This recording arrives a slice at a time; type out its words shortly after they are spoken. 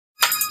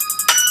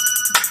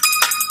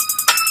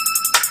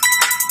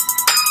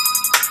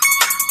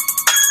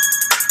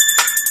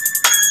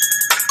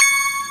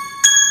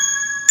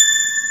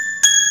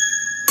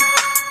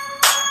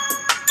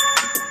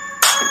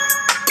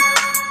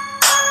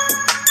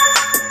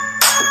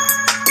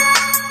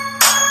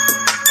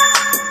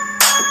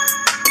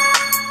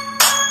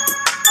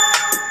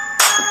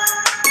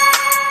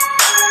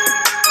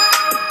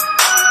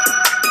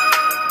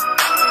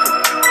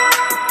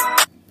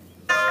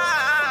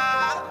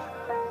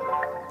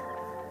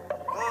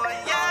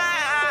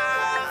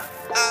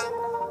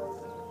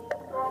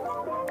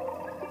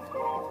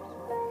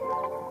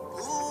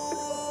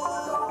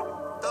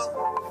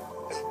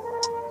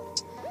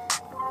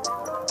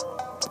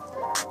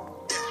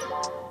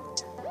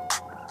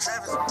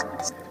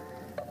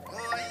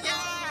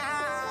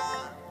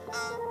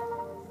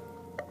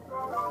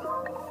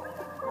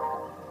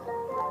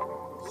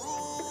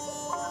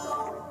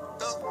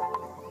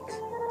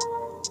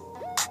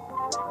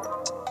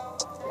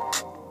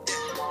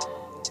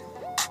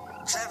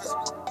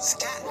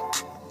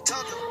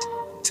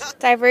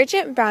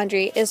Divergent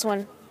boundary is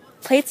when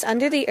plates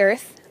under the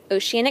Earth,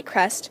 oceanic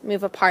crust,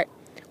 move apart.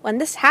 When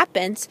this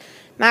happens,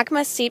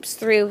 magma seeps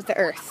through the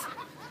Earth.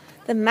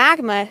 The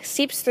magma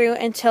seeps through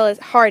until it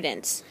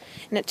hardens,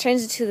 and it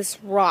turns into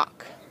this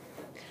rock.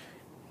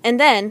 And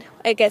then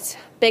it gets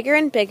bigger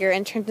and bigger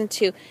and turns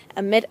into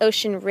a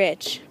mid-ocean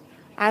ridge.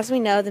 As we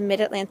know, the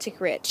Mid-Atlantic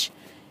Ridge.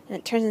 And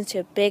it turns into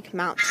a big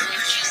mountain.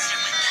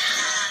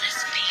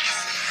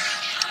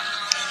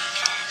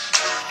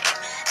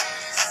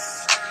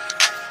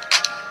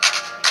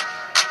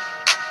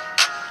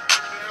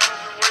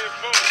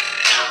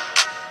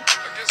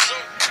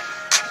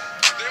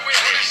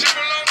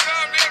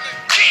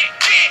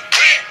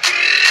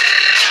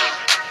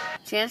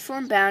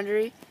 Transform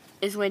boundary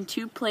is when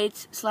two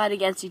plates slide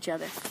against each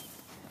other.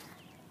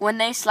 When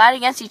they slide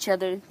against each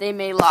other, they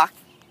may lock.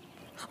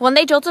 When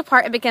they jolt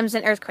apart, it becomes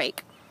an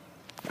earthquake.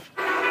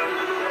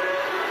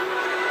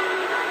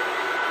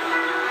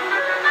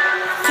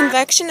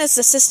 Convection is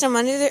the system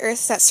under the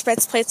Earth that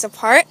spreads plates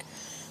apart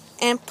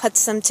and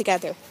puts them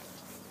together.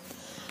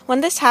 When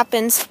this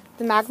happens,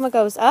 the magma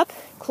goes up,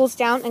 cools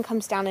down, and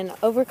comes down in an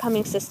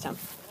overcoming system,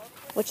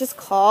 which is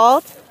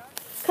called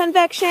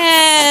convection.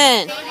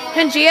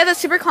 Pangea, the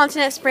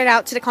supercontinent, spread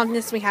out to the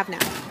continents we have now.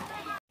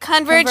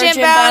 Convergent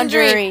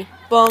boundary.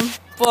 Boom,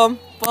 boom,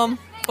 boom,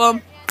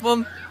 boom,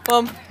 boom,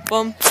 boom,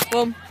 boom,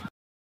 boom.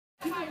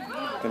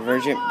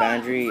 Convergent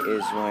boundary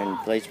is when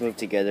plates move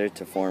together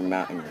to form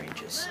mountain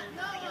ranges.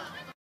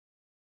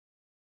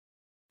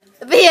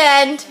 The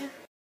end.